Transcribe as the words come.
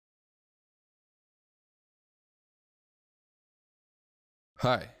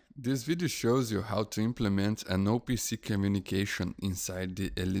Hi, this video shows you how to implement an OPC communication inside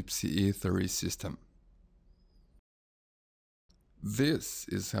the Elipse E3 system. This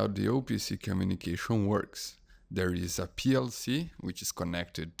is how the OPC communication works. There is a PLC, which is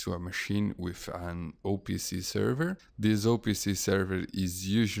connected to a machine with an OPC server. This OPC server is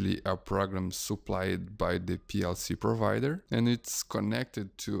usually a program supplied by the PLC provider, and it's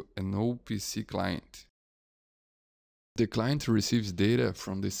connected to an OPC client. The client receives data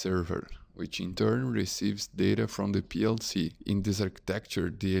from the server, which in turn receives data from the PLC. In this architecture,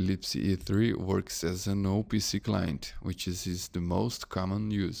 the Elipse E3 works as an OPC client, which is the most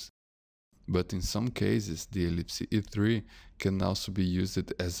common use. But in some cases, the Elipse E3 can also be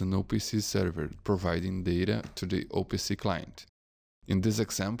used as an OPC server, providing data to the OPC client. In this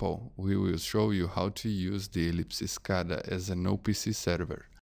example, we will show you how to use the Elipse SCADA as an OPC server.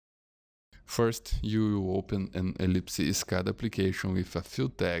 First, you will open an Elipse SCADA application with a few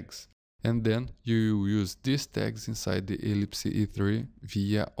tags, and then you will use these tags inside the Elipse E3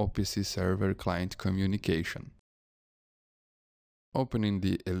 via OPC server client communication. Opening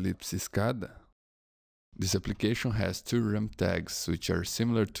the Elipse SCADA. This application has two RAM tags, which are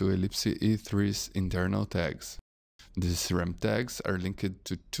similar to Elipse E3's internal tags. These RAM tags are linked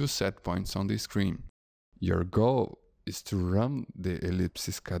to two set points on the screen. Your goal is to run the Elipse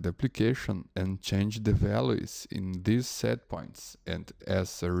SCADA application and change the values in these set points, and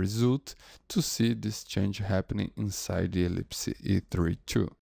as a result, to see this change happening inside the Elipse E3 too.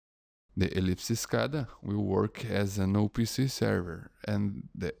 The Elipse SCADA will work as an OPC server and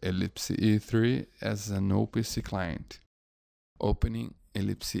the Elipse E3 as an OPC client. Opening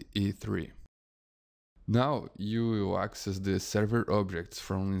Elipse E3. Now you will access the server objects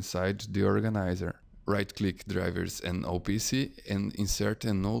from inside the organizer. Right-click Drivers and OPC and insert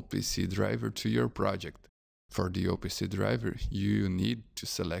an OPC driver to your project. For the OPC driver, you need to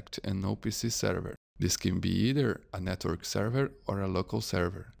select an OPC server. This can be either a network server or a local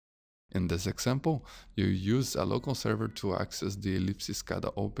server. In this example, you use a local server to access the Elipse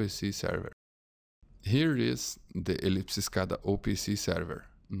SCADA OPC server. Here is the Elipse SCADA OPC server.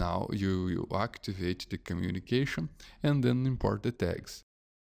 Now you will activate the communication and then import the tags.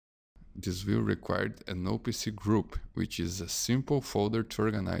 This will require an OPC group, which is a simple folder to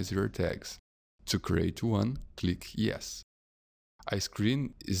organize your tags. To create one, click Yes. A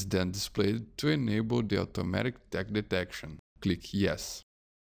screen is then displayed to enable the automatic tag detection. Click Yes.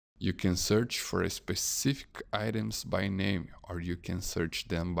 You can search for specific items by name, or you can search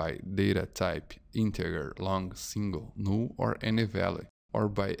them by data type, integer, long, single, null, or any value, or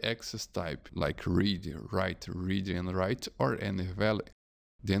by access type like read and write, or any value.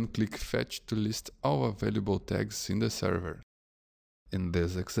 Then click Fetch to list all available tags in the server. In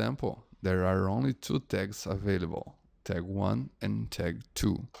this example, there are only two tags available, tag 1 and tag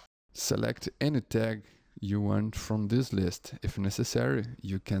 2. Select any tag you want from this list. If necessary,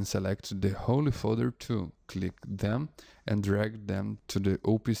 you can select the whole folder too. Click them and drag them to the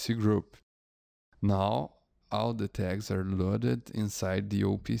OPC group. Now, all the tags are loaded inside the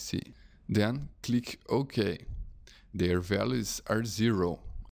OPC. Then click OK. Their values are 0.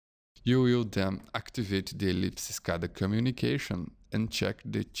 You will then activate the Elipse SCADA communication and check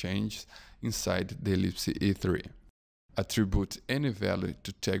the changes inside the Elipse E3. Attribute any value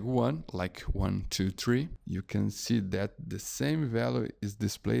to tag 1, like 1, 2, 3. You can see that the same value is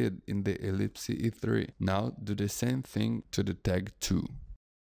displayed in the Elipse E3. Now do the same thing to the tag 2.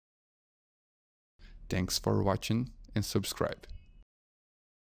 Thanks for watching and subscribe.